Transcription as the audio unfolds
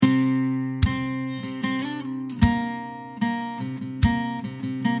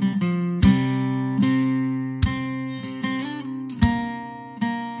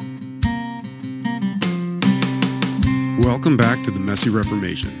Welcome back to the Messy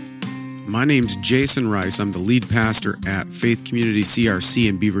Reformation. My name's Jason Rice. I'm the lead pastor at Faith Community CRC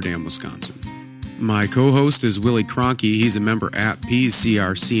in Beaver Dam, Wisconsin. My co-host is Willie Cronky. He's a member at Pease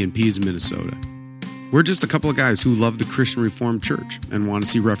CRC in Pease, Minnesota. We're just a couple of guys who love the Christian Reformed Church and want to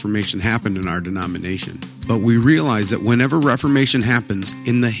see Reformation happen in our denomination. But we realize that whenever Reformation happens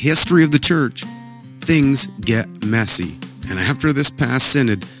in the history of the church, things get messy. And after this past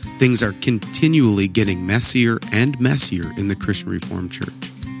synod, things are continually getting messier and messier in the Christian Reformed Church.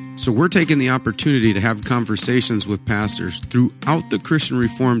 So we're taking the opportunity to have conversations with pastors throughout the Christian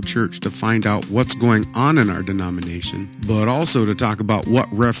Reformed Church to find out what's going on in our denomination, but also to talk about what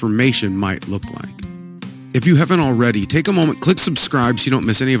Reformation might look like. If you haven't already, take a moment, click subscribe so you don't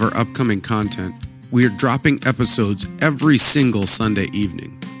miss any of our upcoming content. We are dropping episodes every single Sunday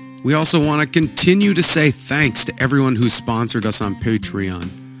evening. We also want to continue to say thanks to everyone who sponsored us on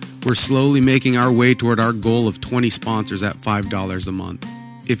Patreon. We're slowly making our way toward our goal of 20 sponsors at $5 a month.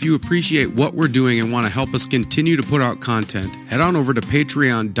 If you appreciate what we're doing and want to help us continue to put out content, head on over to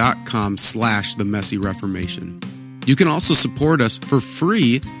patreon.com/themessyreformation. You can also support us for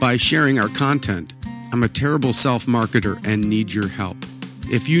free by sharing our content. I'm a terrible self-marketer and need your help.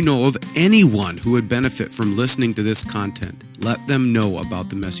 If you know of anyone who would benefit from listening to this content, let them know about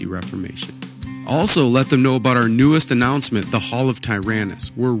the Messy Reformation. Also, let them know about our newest announcement, the Hall of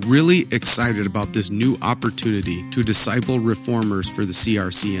Tyrannus. We're really excited about this new opportunity to disciple reformers for the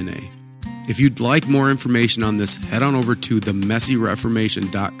CRCNA. If you'd like more information on this, head on over to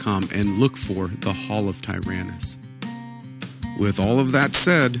themessyreformation.com and look for the Hall of Tyrannus. With all of that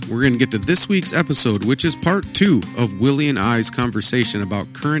said, we're going to get to this week's episode, which is part 2 of Willie and I's conversation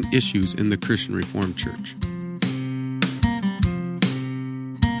about current issues in the Christian Reformed Church.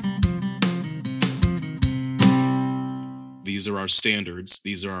 These are our standards,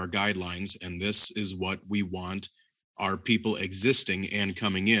 these are our guidelines, and this is what we want our people existing and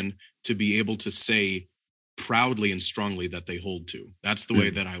coming in to be able to say proudly and strongly that they hold to. That's the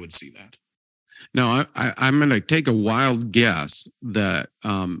way that I would see that. Now, I'm going to take a wild guess that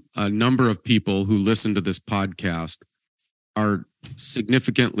a number of people who listen to this podcast are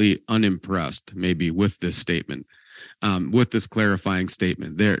significantly unimpressed, maybe, with this statement, with this clarifying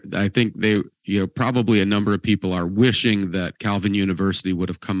statement. I think probably a number of people are wishing that Calvin University would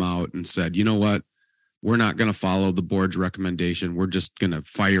have come out and said, you know what, we're not going to follow the board's recommendation. We're just going to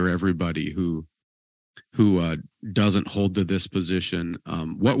fire everybody who doesn't hold to this position.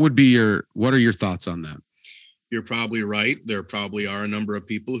 What are your thoughts on that? You're probably right. There probably are a number of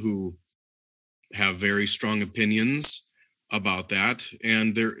people who have very strong opinions about that.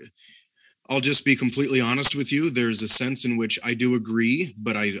 And I'll just be completely honest with you. There's a sense in which I do agree,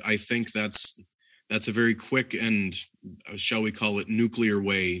 but I think that's a very quick and, shall we call it, nuclear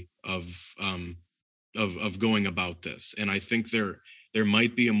way of going about this. And I think there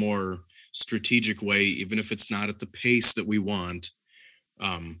might be a more strategic way, even if it's not at the pace that we want.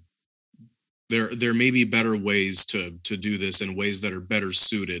 There may be better ways to do this, and ways that are better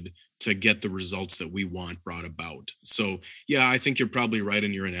suited to get the results that we want brought about. So yeah, I think you're probably right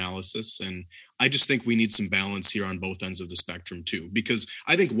in your analysis. And I just think we need some balance here on both ends of the spectrum too, because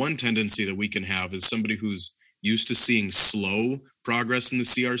I think one tendency that we can have is somebody who's used to seeing slow progress in the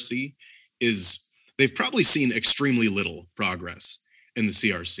CRC is they've probably seen extremely little progress in the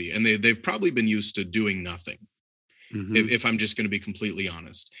CRC, and they've probably been used to doing nothing. Mm-hmm. If I'm just going to be completely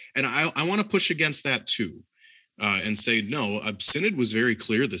honest. And I want to push against that too. And say, no, Synod was very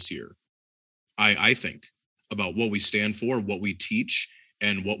clear this year, I think, about what we stand for, what we teach,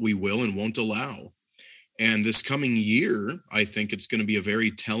 and what we will and won't allow. And this coming year, I think it's going to be a very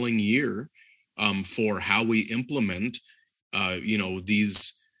telling year for how we implement,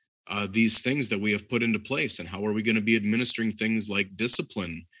 these things that we have put into place, and how are we going to be administering things like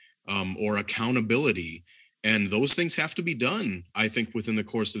discipline or accountability. And those things have to be done, I think, within the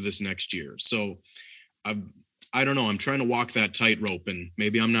course of this next year. So I don't know. I'm trying to walk that tightrope, and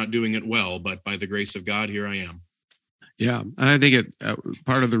maybe I'm not doing it well, but by the grace of God, here I am. Yeah, I think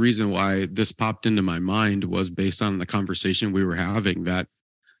part of the reason why this popped into my mind was based on the conversation we were having, that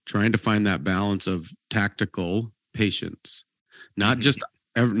trying to find that balance of tactical patience, not just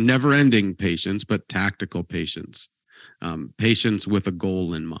never-ending patience, but tactical patience, patience with a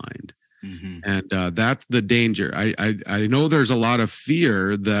goal in mind. Mm-hmm. And that's the danger. I know there's a lot of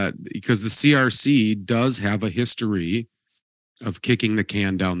fear that, because the CRC does have a history of kicking the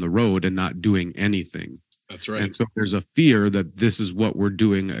can down the road and not doing anything. That's right. And so there's a fear that this is what we're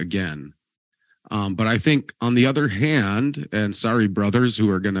doing again. But I think on the other hand, and sorry, brothers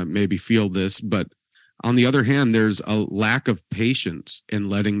who are going to maybe feel this, but on the other hand, there's a lack of patience in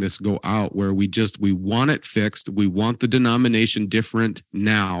letting this go out, where we want it fixed. We want the denomination different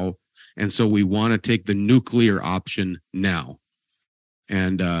now. And so we want to take the nuclear option now.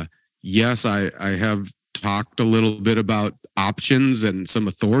 And yes, I have talked a little bit about options and some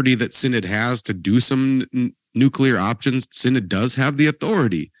authority that Synod has to do some nuclear options. Synod does have the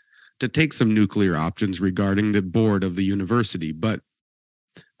authority to take some nuclear options regarding the board of the university, but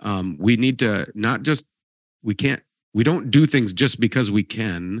we need to we don't do things just because we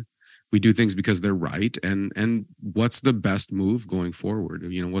can. We do things because they're right. And what's the best move going forward?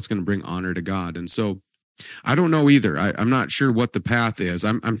 What's going to bring honor to God? And so I don't know either. I'm not sure what the path is.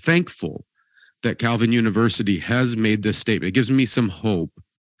 I'm thankful that Calvin University has made this statement. It gives me some hope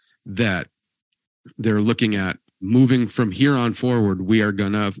that they're looking at moving from here on forward. We are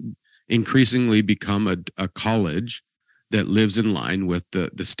going to increasingly become a college that lives in line with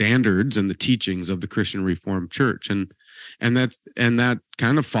the standards and the teachings of the Christian Reformed Church. And that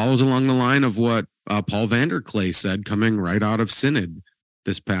kind of follows along the line of what Paul Vanderklay said coming right out of Synod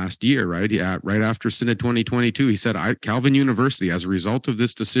this past year, right? Yeah, right after Synod 2022, he said, Calvin University, as a result of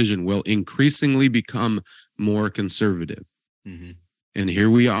this decision, will increasingly become more conservative. Mm-hmm. And here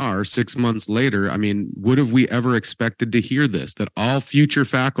we are 6 months later. I mean, would have we ever expected to hear this, that all future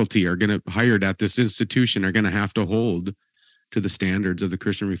faculty are going to hired at this institution are going to have to hold to the standards of the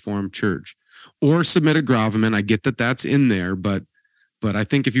Christian Reformed Church or submit a gravamen? I get that that's in there, but I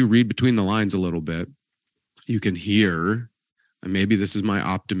think if you read between the lines a little bit, you can hear, and maybe this is my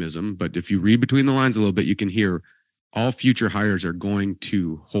optimism, but if you read between the lines a little bit, you can hear all future hires are going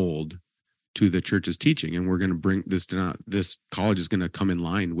to hold to the church's teaching, and we're going to bring this college is going to come in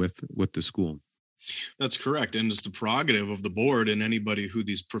line with the school. That's correct. And it's the prerogative of the board and anybody who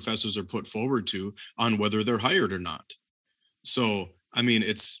these professors are put forward to on whether they're hired or not. So, I mean,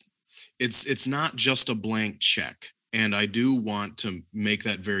 it's not just a blank check. And I do want to make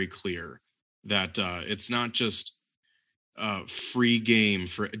that very clear that it's not just free game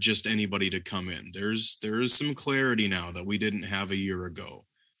for just anybody to come in. There is some clarity now that we didn't have a year ago.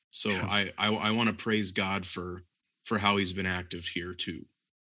 So yes. I want to praise God for how he's been active here too.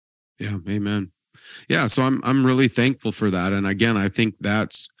 Yeah, amen. Yeah, so I'm really thankful for that. And again, I think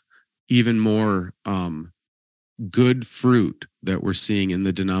that's even more good fruit that we're seeing in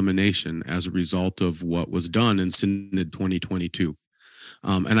the denomination as a result of what was done in Synod 2022.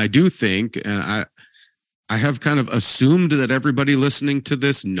 And I do think, and I have kind of assumed that everybody listening to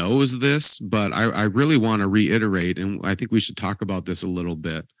this knows this, but I really want to reiterate, and I think we should talk about this a little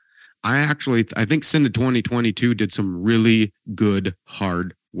bit. I think Synod 2022 did some really good,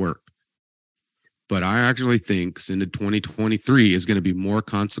 hard work. But I actually think Synod 2023 is going to be more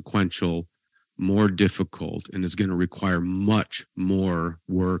consequential, more difficult, and it's going to require much more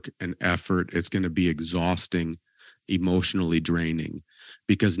work and effort. It's going to be exhausting, emotionally draining,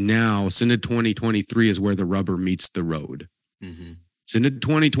 because now Synod 2023 is where the rubber meets the road. Mm-hmm. Synod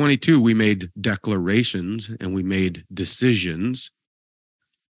 2022, we made declarations and we made decisions.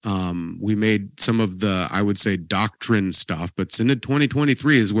 We made some of the, I would say, doctrine stuff, but Synod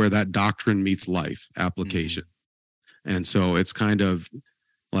 2023 is where that doctrine meets life application. Mm-hmm. And so it's kind of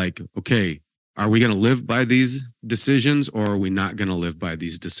like, okay, are we going to live by these decisions or are we not going to live by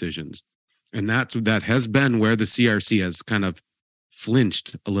these decisions? And that has been where the CRC has kind of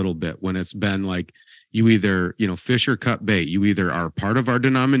flinched a little bit, when it's been like, you either, fish or cut bait. You either are part of our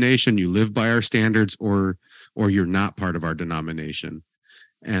denomination, you live by our standards, or you're not part of our denomination.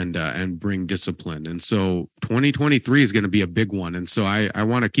 And bring discipline. And so 2023 is going to be a big one. And so I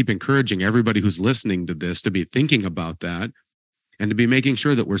want to keep encouraging everybody who's listening to this to be thinking about that and to be making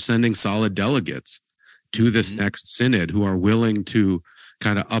sure that we're sending solid delegates to this next synod who are willing to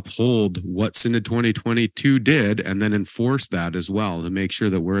kind of uphold what Synod 2022 did and then enforce that as well, to make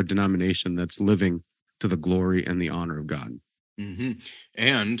sure that we're a denomination that's living to the glory and the honor of God. Mm-hmm.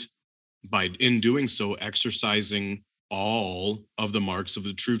 And in doing so, exercising all of the marks of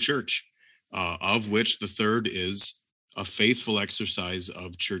the true church, of which the third is a faithful exercise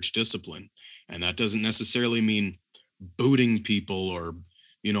of church discipline. And that doesn't necessarily mean booting people or,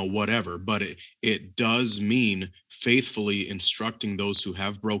 whatever, but it does mean faithfully instructing those who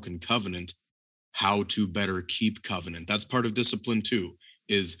have broken covenant how to better keep covenant. That's part of discipline too,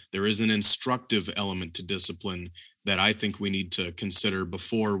 there is an instructive element to discipline that I think we need to consider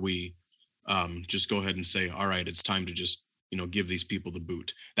before we just go ahead and say, all right, it's time to just, give these people the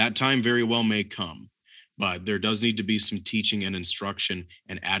boot. That time very well may come, but there does need to be some teaching and instruction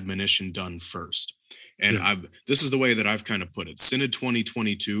and admonition done first. And this is the way that I've kind of put it. Synod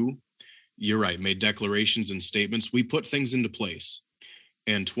 2022, you're right, made declarations and statements. We put things into place.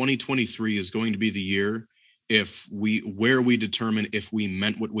 And 2023 is going to be the year where we determine if we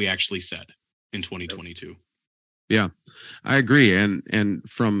meant what we actually said in 2022. Yeah, I agree. And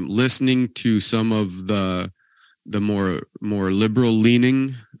from listening to some of the more liberal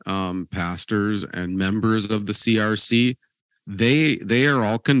leaning pastors and members of the CRC, they are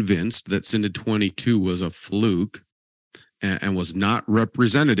all convinced that Synod 22 was a fluke and was not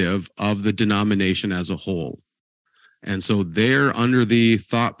representative of the denomination as a whole. And so they're under the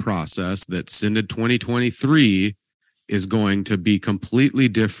thought process that Synod 2023 is going to be completely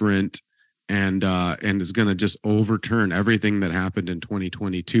different and is going to just overturn everything that happened in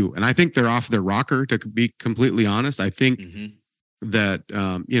 2022. And I think they're off their rocker, to be completely honest. I think that,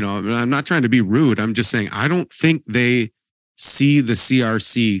 I'm not trying to be rude. I'm just saying, I don't think they see the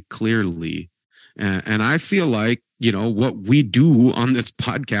CRC clearly. And I feel like, what we do on this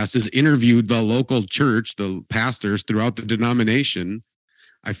podcast is interview the local church, the pastors throughout the denomination.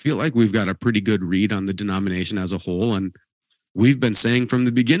 I feel like we've got a pretty good read on the denomination as a whole. And we've been saying from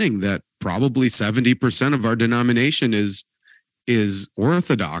the beginning that probably 70% of our denomination is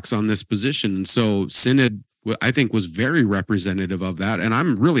orthodox on this position. And so Synod, I think, was very representative of that. And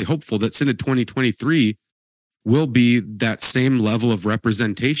I'm really hopeful that Synod 2023 will be that same level of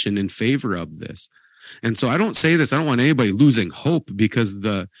representation in favor of this. And so I don't say this, I don't want anybody losing hope, because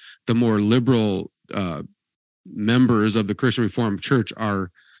the more liberal members of the Christian Reformed Church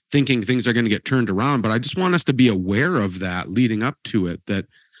are thinking things are going to get turned around. But I just want us to be aware of that leading up to it,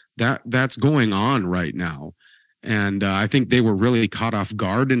 that's going on right now. And I think they were really caught off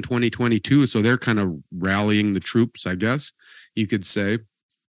guard in 2022. So they're kind of rallying the troops, I guess you could say,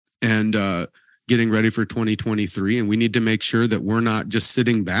 and getting ready for 2023. And we need to make sure that we're not just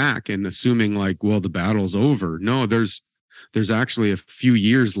sitting back and assuming like, well, the battle's over. No, there's actually a few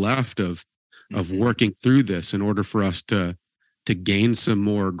years left of working through this in order for us to gain some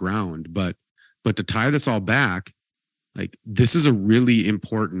more ground. But to tie this all back, like, this is a really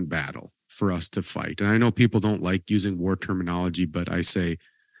important battle for us to fight. And I know people don't like using war terminology, but I say,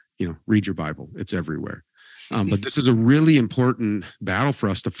 read your Bible. It's everywhere. But this is a really important battle for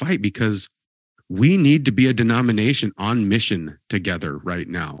us to fight, because we need to be a denomination on mission together right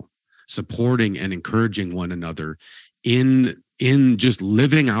now, supporting and encouraging one another in just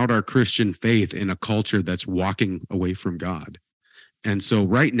living out our Christian faith in a culture that's walking away from God. And so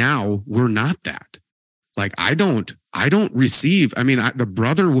right now, we're not that. Like, I don't receive, the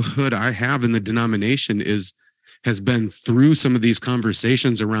brotherhood I have in the denomination has been through some of these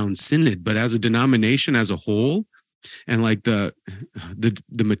conversations around Synod, but as a denomination as a whole, and like the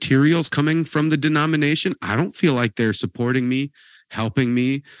materials coming from the denomination, I don't feel like they're supporting me, helping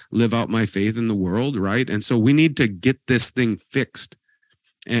me live out my faith in the world, right? And so we need to get this thing fixed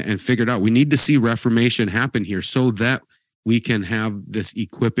and figured out. We need to see reformation happen here so that we can have this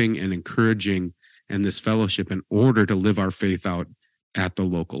equipping and encouraging and this fellowship in order to live our faith out at the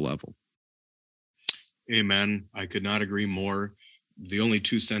local level. Amen. I could not agree more. The only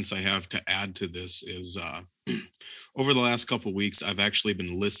 2 cents I have to add to this is over the last couple of weeks, I've actually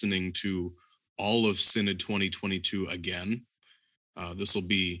been listening to all of Synod 2022 again. This will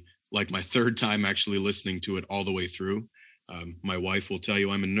be like my 3rd time actually listening to it all the way through. My wife will tell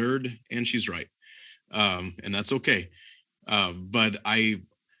you I'm a nerd, and she's right. And that's okay. But I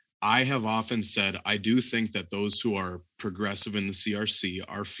have often said, I do think that those who are progressive in the CRC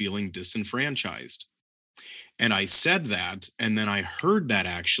are feeling disenfranchised. And I said that, and then I heard that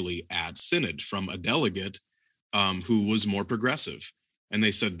actually at Synod from a delegate who was more progressive. And they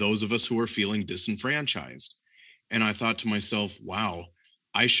said, those of us who are feeling disenfranchised. And I thought to myself, wow,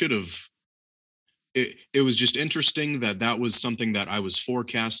 I should have. It was just interesting that was something that I was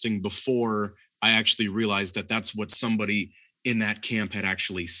forecasting before I actually realized that that's what somebody in that camp had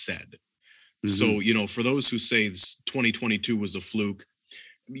actually said. So, for those who say 2022 was a fluke,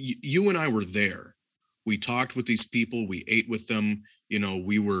 you and I were there. We talked with these people. We ate with them.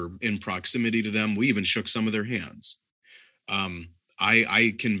 We were in proximity to them. We even shook some of their hands.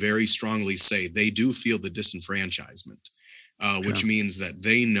 I can very strongly say they do feel the disenfranchisement, which means that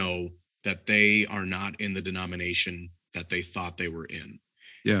they know that they are not in the denomination that they thought they were in.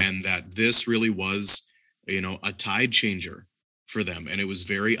 Yeah. And that this really was, a tide changer for them. And it was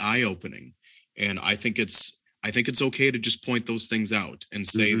very eye-opening. And I think it's okay to just point those things out and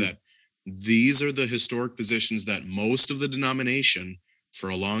say that these are the historic positions that most of the denomination for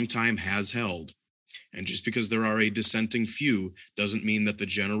a long time has held. And just because there are a dissenting few doesn't mean that the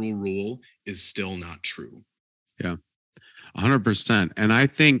general rule is still not true. Yeah, 100%. And I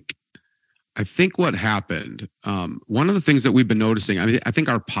think what happened, one of the things that we've been noticing, I think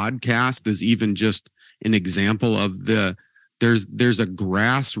our podcast is even just an example of the there's a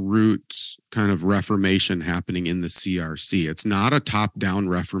grassroots kind of reformation happening in the CRC. It's not a top-down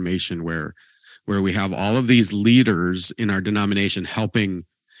reformation where we have all of these leaders in our denomination helping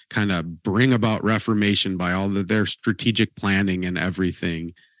kind of bring about reformation by all of their strategic planning and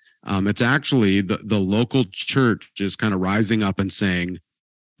everything. It's actually the local church is kind of rising up and saying,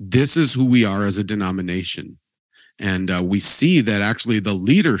 this is who we are as a denomination. And we see that actually the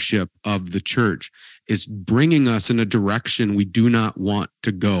leadership of the church is bringing us in a direction we do not want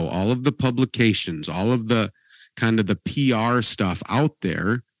to go. All of the publications, all of the kind of the PR stuff out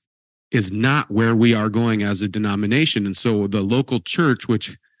there is not where we are going as a denomination. And so the local church,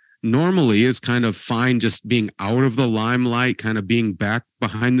 which normally is kind of fine just being out of the limelight, kind of being back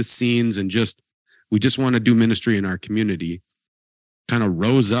behind the scenes and we just want to do ministry in our community, kind of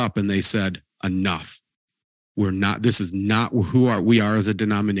rose up and they said, enough. This is not we are as a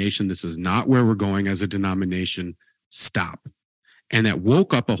denomination. This is not where we're going as a denomination. Stop. And that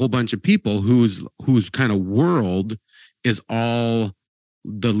woke up a whole bunch of people whose kind of world is all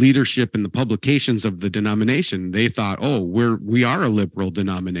the leadership and the publications of the denomination. They thought, oh, we are a liberal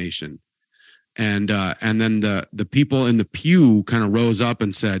denomination. And then the people in the pew kind of rose up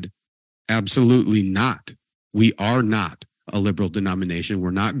and said, absolutely not. We are not a liberal denomination.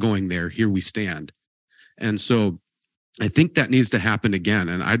 We're not going there. Here we stand. And so I think that needs to happen again.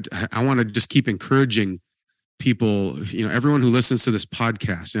 And I want to just keep encouraging people, everyone who listens to this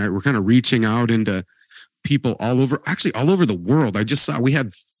podcast. We're kind of reaching out into people all over the world. I just saw we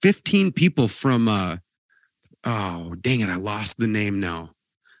had 15 people from, oh, dang it, I lost the name now.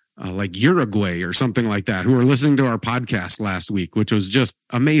 Like Uruguay or something like that, who are listening to our podcast last week, which was just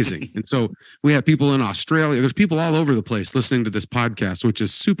amazing. And so we have people in Australia. There's people all over the place listening to this podcast, which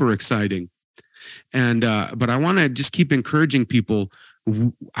is super exciting. And but I want to just keep encouraging people.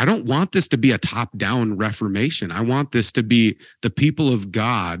 I don't want this to be a top-down reformation. I want this to be the people of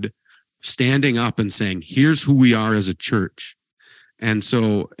God standing up and saying, here's who we are as a church. And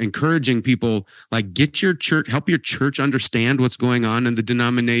so encouraging people, like, get your church, help your church understand what's going on in the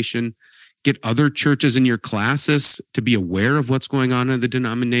denomination, get other churches in your classes to be aware of what's going on in the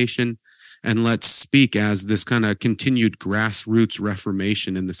denomination, and let's speak as this kind of continued grassroots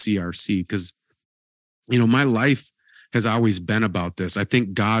reformation in the CRC. Because, my life has always been about this. I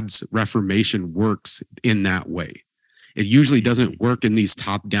think God's reformation works in that way. It usually doesn't work in these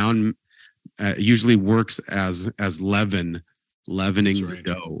top-down. It usually works as leavening the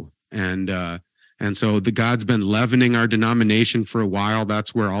dough. And so God's been leavening our denomination for a while.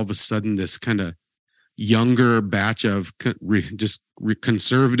 That's where all of a sudden this kind of younger batch of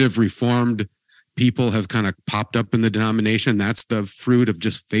conservative reformed people have kind of popped up in the denomination. That's the fruit of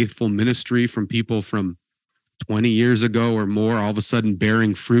just faithful ministry from people from 20 years ago or more, all of a sudden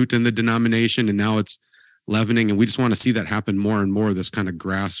bearing fruit in the denomination. And now it's leavening. And we just want to see that happen more and more, this kind of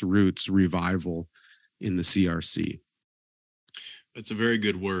grassroots revival in the CRC. That's a very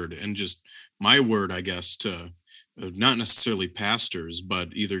good word. And just my word, I guess, to not necessarily pastors, but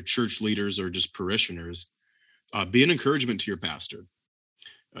either church leaders or just parishioners, be an encouragement to your pastor.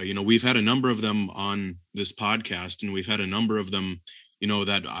 We've had a number of them on this podcast, and we've had a number of them,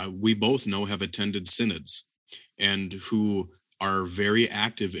 that we both know have attended synods and who are very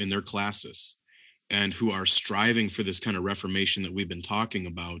active in their classes and who are striving for this kind of reformation that we've been talking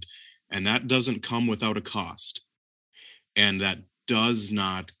about. And that doesn't come without a cost. And that does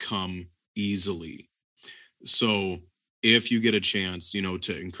not come easily. So if you get a chance,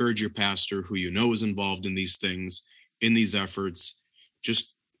 to encourage your pastor who is involved in these things, in these efforts,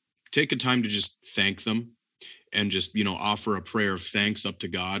 just take a time to just thank them and just, offer a prayer of thanks up to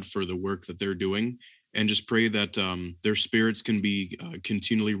God for the work that they're doing, and just pray that their spirits can be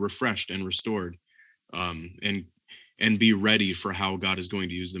continually refreshed and restored, and be ready for how God is going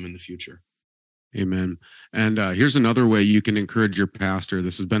to use them in the future. Amen. And here's another way you can encourage your pastor.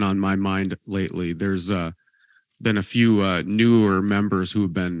 This has been on my mind lately. There's been a few newer members who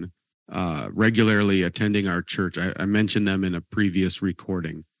have been regularly attending our church. I mentioned them in a previous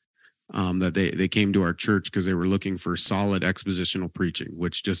recording, that they came to our church because they were looking for solid expositional preaching,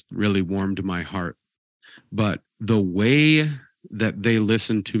 which just really warmed my heart. But the way that they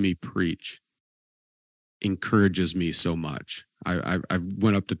listen to me preach encourages me so much. I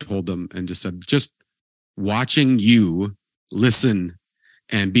went up to told them and just said, just watching you listen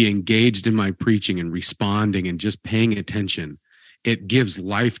and be engaged in my preaching and responding and just paying attention, it gives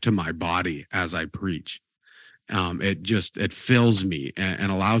life to my body as I preach. It fills me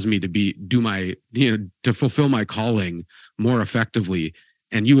and allows me to fulfill my calling more effectively.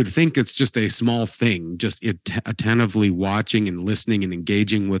 And you would think it's just a small thing, just attentively watching and listening and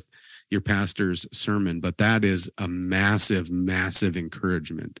engaging with your pastor's sermon, but that is a massive, massive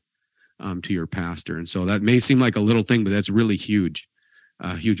encouragement to your pastor. And so that may seem like a little thing, but that's really huge,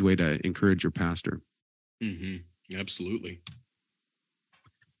 huge way to encourage your pastor. Mm-hmm. Absolutely.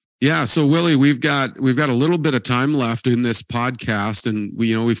 Yeah. So Willie, we've got a little bit of time left in this podcast, and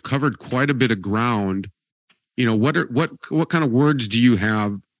we've covered quite a bit of ground. What kind of words do you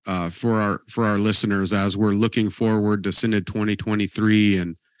have for our listeners as we're looking forward to Synod 2023,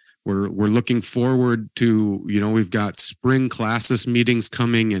 and we're looking forward to, we've got spring classis meetings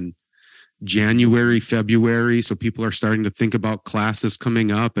coming in January, February. So people are starting to think about classes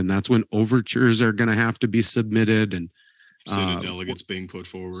coming up, and that's when overtures are going to have to be submitted, and Synod delegates being put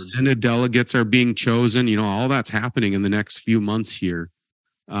forward. Synod delegates are being chosen. All that's happening in the next few months here.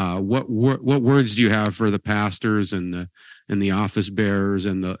 What words do you have for the pastors and the office bearers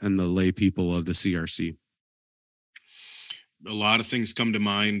and the lay people of the CRC? A lot of things come to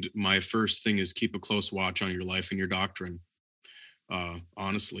mind. My first thing is keep a close watch on your life and your doctrine,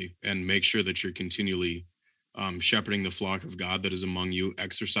 honestly, and make sure that you're continually shepherding the flock of God that is among you,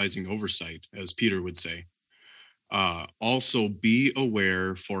 exercising oversight, as Peter would say. Also, be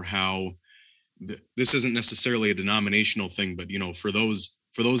aware for how this isn't necessarily a denominational thing, but for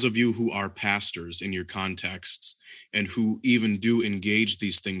those of you who are pastors in your contexts and who even do engage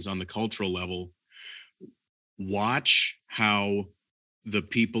these things on the cultural level, watch how the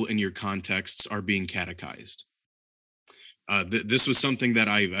people in your contexts are being catechized. This was something that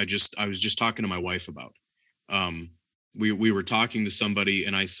I was just talking to my wife about. We were talking to somebody,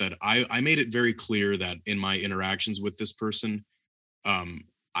 and I said, I made it very clear that in my interactions with this person,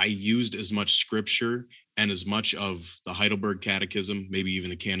 I used as much scripture and as much of the Heidelberg Catechism, maybe even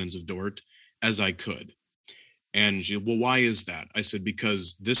the Canons of Dort, as I could. And she, well, why is that? I said,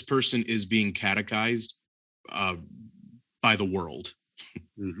 because this person is being catechized by the world.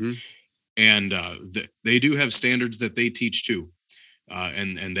 Mm-hmm. And they do have standards that they teach too.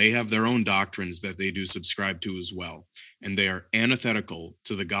 And they have their own doctrines that they do subscribe to as well. And they are antithetical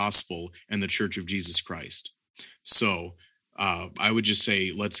to the gospel and the Church of Jesus Christ. So I would just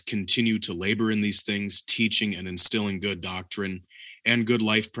say, let's continue to labor in these things, teaching and instilling good doctrine and good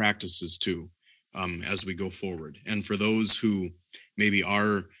life practices too, as we go forward. And for those who maybe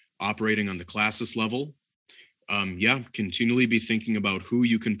are operating on the classis level, continually be thinking about who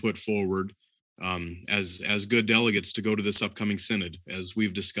you can put forward as good delegates to go to this upcoming synod. As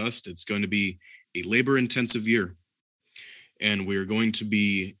we've discussed, it's going to be a labor-intensive year, and we're going to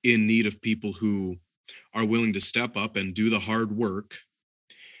be in need of people who are willing to step up and do the hard work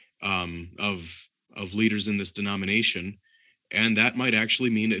of leaders in this denomination, and that might actually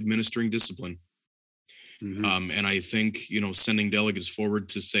mean administering discipline. Mm-hmm. And I think, sending delegates forward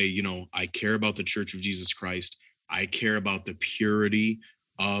to say, I care about the Church of Jesus Christ. I care about the purity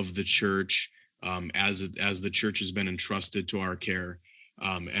of the church as the church has been entrusted to our care.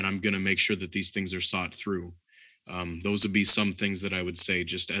 And I'm going to make sure that these things are sought through. Those would be some things that I would say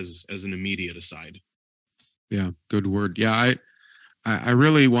just as an immediate aside. Yeah, good word. Yeah, I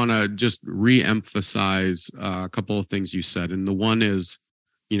really want to just re-emphasize a couple of things you said. And the one is,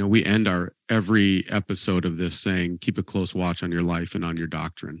 we end our every episode of this saying, keep a close watch on your life and on your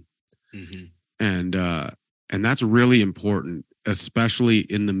doctrine. Mm-hmm. And that's really important, especially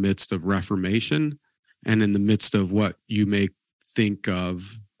in the midst of Reformation and in the midst of what you may think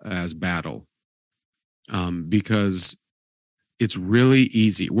of as battle. Because it's really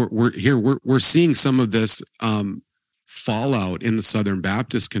easy. We're seeing some of this fallout in the Southern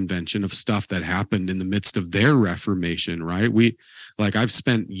Baptist Convention of stuff that happened in the midst of their Reformation, right? I've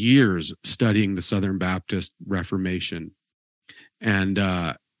spent years studying the Southern Baptist Reformation, and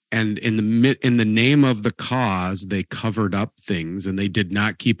in the name of the cause, they covered up things, and they did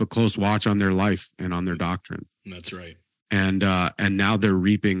not keep a close watch on their life and on their doctrine. That's right. And now they're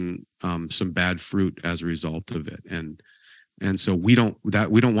reaping some bad fruit as a result of it. And so we don't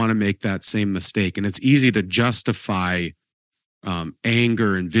want to make that same mistake. And it's easy to justify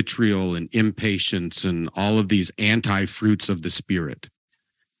anger and vitriol and impatience and all of these anti-fruits of the Spirit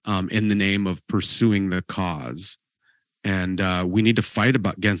in the name of pursuing the cause. And we need to fight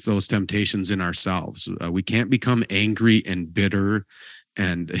against those temptations in ourselves. We can't become angry and bitter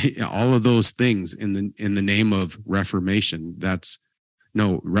and all of those things in the name of Reformation.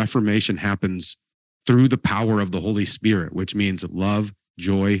 Reformation happens through the power of the Holy Spirit, which means love,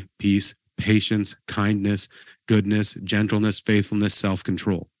 joy, peace, patience, kindness, goodness, gentleness, faithfulness,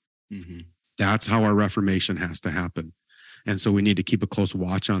 self-control. Mm-hmm. That's how our Reformation has to happen. And so we need to keep a close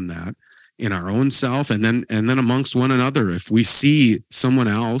watch on that in our own self and then amongst one another. If we see someone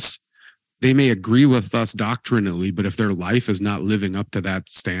else they may agree with us doctrinally, but if their life is not living up to that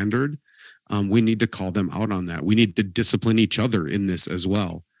standard, we need to call them out on that. We need to discipline each other in this as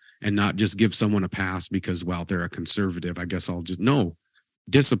well, and not just give someone a pass because, well, they're a conservative. I guess I'll just, no,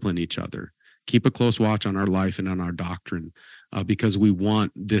 discipline each other. Keep a close watch on our life and on our doctrine, because we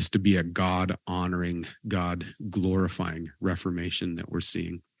want this to be a God-honoring, God-glorifying Reformation that we're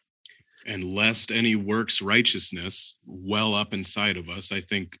seeing. And lest any works righteousness well up inside of us, I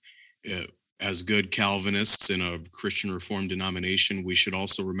think as good Calvinists in a Christian Reformed denomination, we should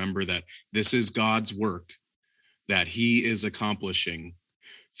also remember that this is God's work that he is accomplishing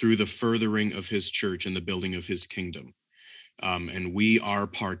through the furthering of his church and the building of his kingdom. And we are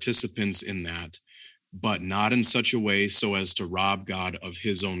participants in that, but not in such a way so as to rob God of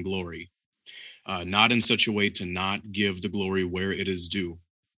his own glory, not in such a way to not give the glory where it is due.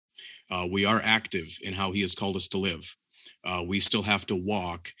 We are active in how he has called us to live. We still have to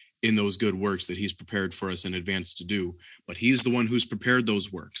walk in those good works that he's prepared for us in advance to do, but he's the one who's prepared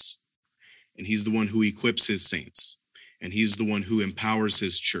those works, and he's the one who equips his saints, and he's the one who empowers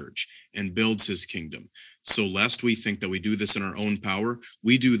his church and builds his kingdom. So lest we think that we do this in our own power,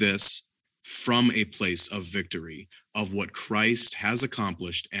 we do this from a place of victory of what Christ has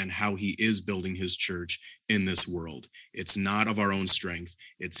accomplished and how he is building his church in this world. It's not of our own strength.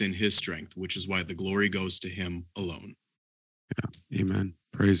 It's in his strength, which is why the glory goes to him alone. Yeah. Amen.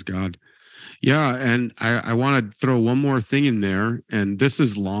 Praise God. Yeah. And I want to throw one more thing in there, and this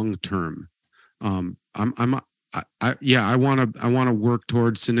is long term. I want to work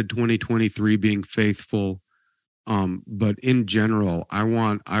towards Synod 2023 being faithful. But in general, I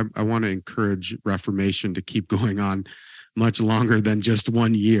want to encourage Reformation to keep going on much longer than just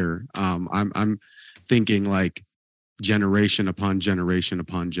 1 year. I'm thinking like generation upon generation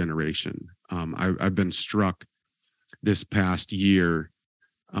upon generation. I've been struck this past year,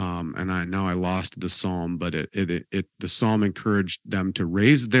 and I know I lost the psalm, but the psalm encouraged them to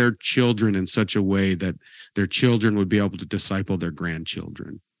raise their children in such a way that their children would be able to disciple their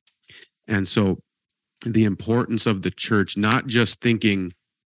grandchildren. And so the importance of the church, not just thinking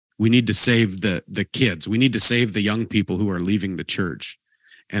we need to save the kids, we need to save the young people who are leaving the church,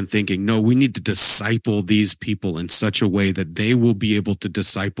 and thinking, no, we need to disciple these people in such a way that they will be able to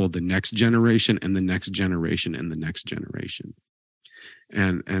disciple the next generation and the next generation and the next generation.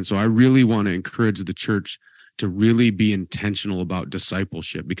 And so I really want to encourage the church to really be intentional about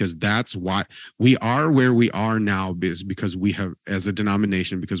discipleship, because that's why we are where we are now, is because we have, as a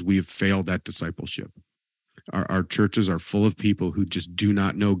denomination, because we have failed at discipleship. Our churches are full of people who just do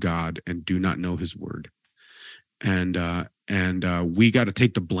not know God and do not know his word. And we got to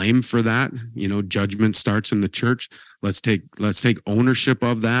take the blame for that. Judgment starts in the church. Let's take ownership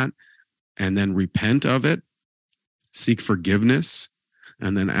of that, and then repent of it, seek forgiveness,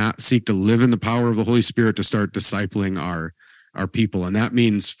 and then seek to live in the power of the Holy Spirit to start discipling our people. And that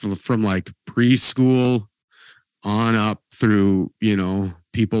means from like preschool on up through,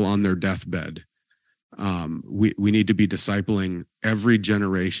 people on their deathbed. We need to be discipling every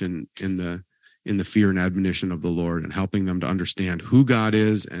generation in the fear and admonition of the Lord, and helping them to understand who God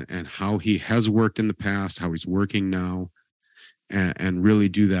is and how he has worked in the past, how he's working now, and really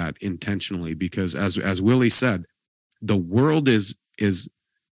do that intentionally. Because as Willie said, the world is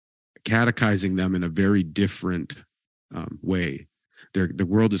catechizing them in a very different way. The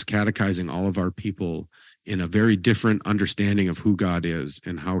world is catechizing all of our people in a very different understanding of who God is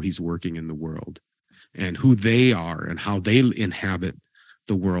and how he's working in the world, and who they are and how they inhabit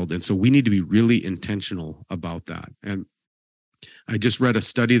the world. And so we need to be really intentional about that. And I just read a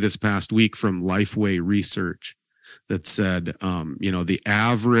study this past week from Lifeway Research that said, the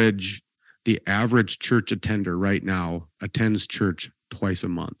average church attender right now attends church twice a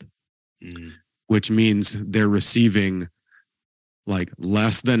month, which means they're receiving like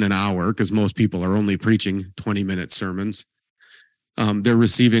less than an hour, because most people are only preaching 20-minute sermons. They're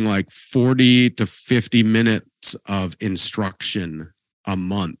receiving like 40 to 50 minutes of instruction a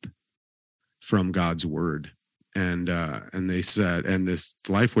month from God's word. And they said, and this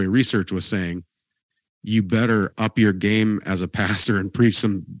Lifeway Research was saying, you better up your game as a pastor and preach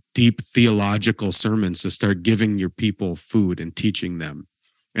some deep theological sermons to start giving your people food and teaching them.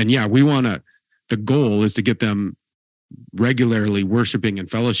 And yeah, the goal is to get them regularly worshiping and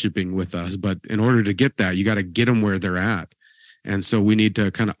fellowshipping with us. But in order to get that, you got to get them where they're at. And so we need to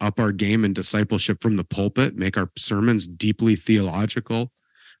kind of up our game in discipleship from the pulpit, make our sermons deeply theological,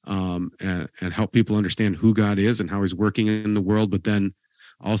 and help people understand who God is and how he's working in the world. But then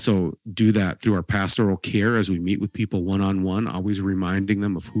also do that through our pastoral care as we meet with people one-on-one, always reminding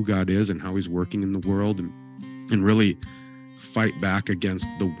them of who God is and how he's working in the world, and really fight back against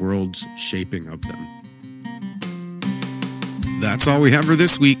the world's shaping of them. That's all we have for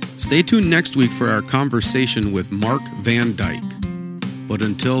this week. Stay tuned next week for our conversation with Mark Van Dyke. But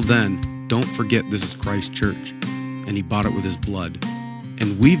until then, don't forget this is Christ Church, and he bought it with his blood.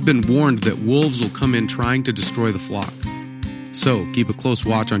 And we've been warned that wolves will come in trying to destroy the flock. So keep a close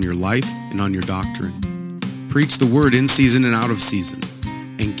watch on your life and on your doctrine. Preach the word in season and out of season,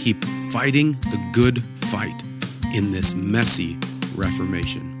 and keep fighting the good fight in this messy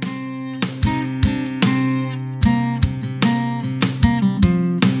Reformation.